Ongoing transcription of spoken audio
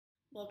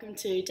Welcome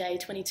to day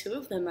 22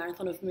 of the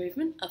Marathon of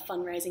Movement, a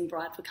fundraising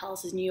bribe for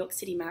Carlos's New York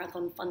City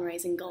Marathon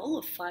fundraising goal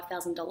of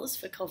 $5,000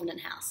 for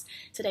Covenant House.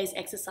 Today's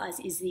exercise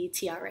is the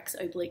TRX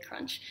oblique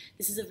crunch.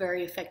 This is a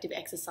very effective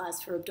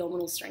exercise for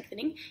abdominal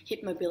strengthening,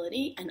 hip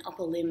mobility and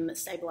upper limb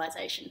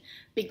stabilisation.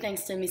 Big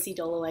thanks to Missy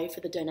Dolloway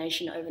for the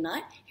donation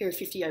overnight. Here are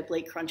 50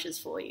 oblique crunches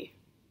for you.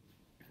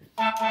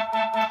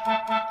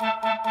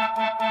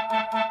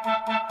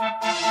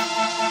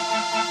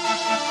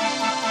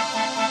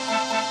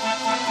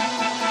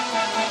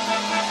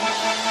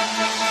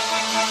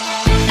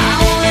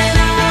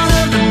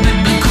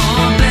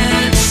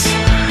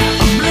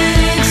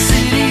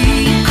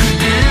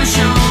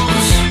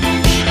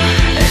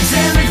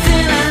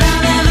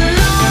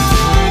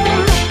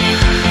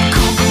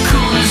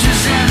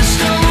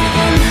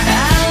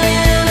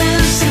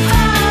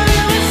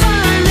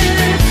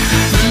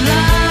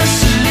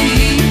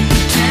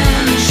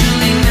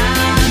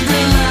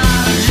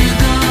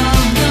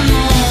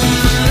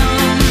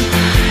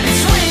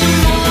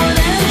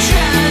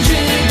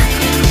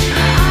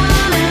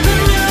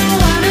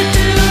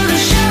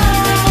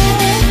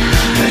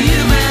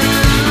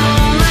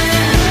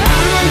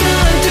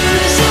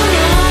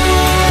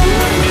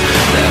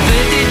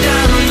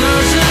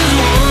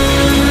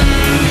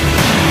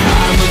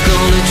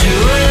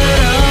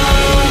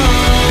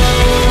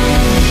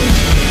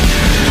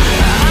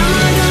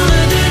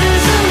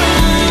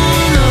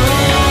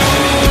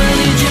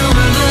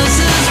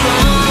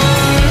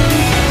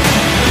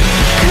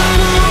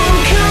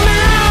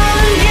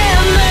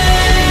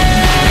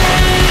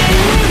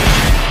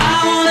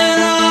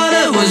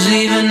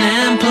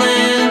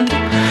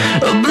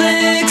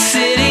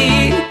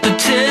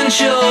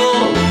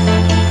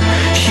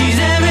 She's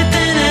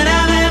everything that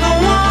I've ever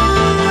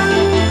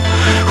wanted.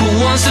 Who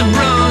wants to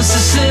bronze to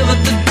silver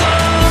the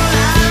gold?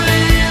 I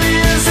really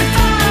is if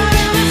I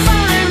ever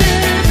find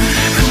it.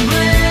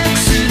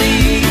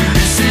 Complexity,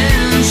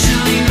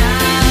 essentially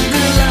not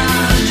the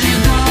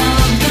logic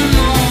of the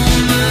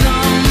moment.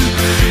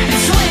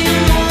 It's way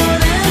more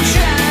than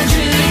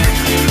tragic.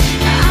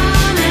 I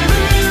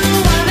never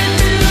knew what to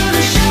do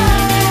to show.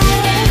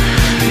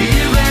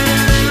 You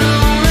better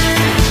know it.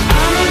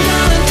 I'm not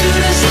gonna do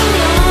this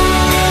alone.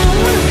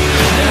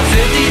 There are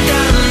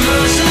 50,000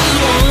 versus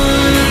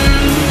one.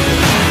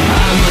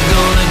 I'm not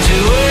gonna do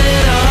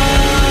it all.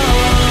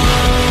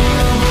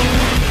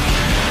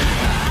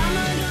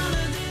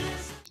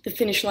 The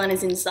finish line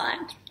is in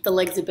sight. The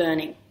legs are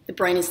burning. The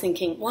brain is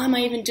thinking, why am I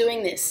even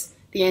doing this?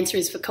 The answer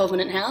is for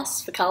Covenant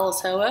House, for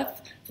Carlos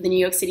Herworth, for the New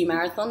York City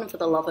Marathon, and for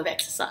the love of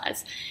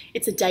exercise.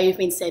 It's a day you've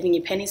been saving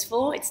your pennies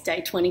for. It's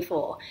day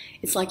 24.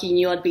 It's like you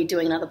knew I'd be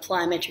doing another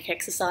plyometric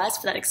exercise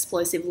for that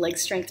explosive leg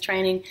strength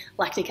training,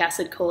 lactic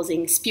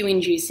acid-causing,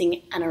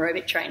 spew-inducing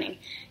anaerobic training.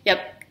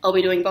 Yep, I'll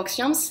be doing box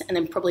jumps and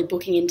then probably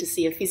booking in to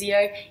see a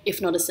physio,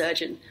 if not a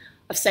surgeon.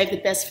 I've saved the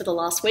best for the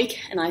last week,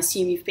 and I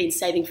assume you've been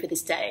saving for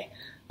this day.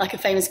 Like a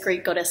famous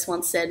Greek goddess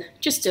once said,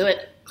 just do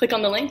it. Click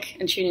on the link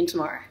and tune in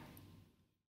tomorrow.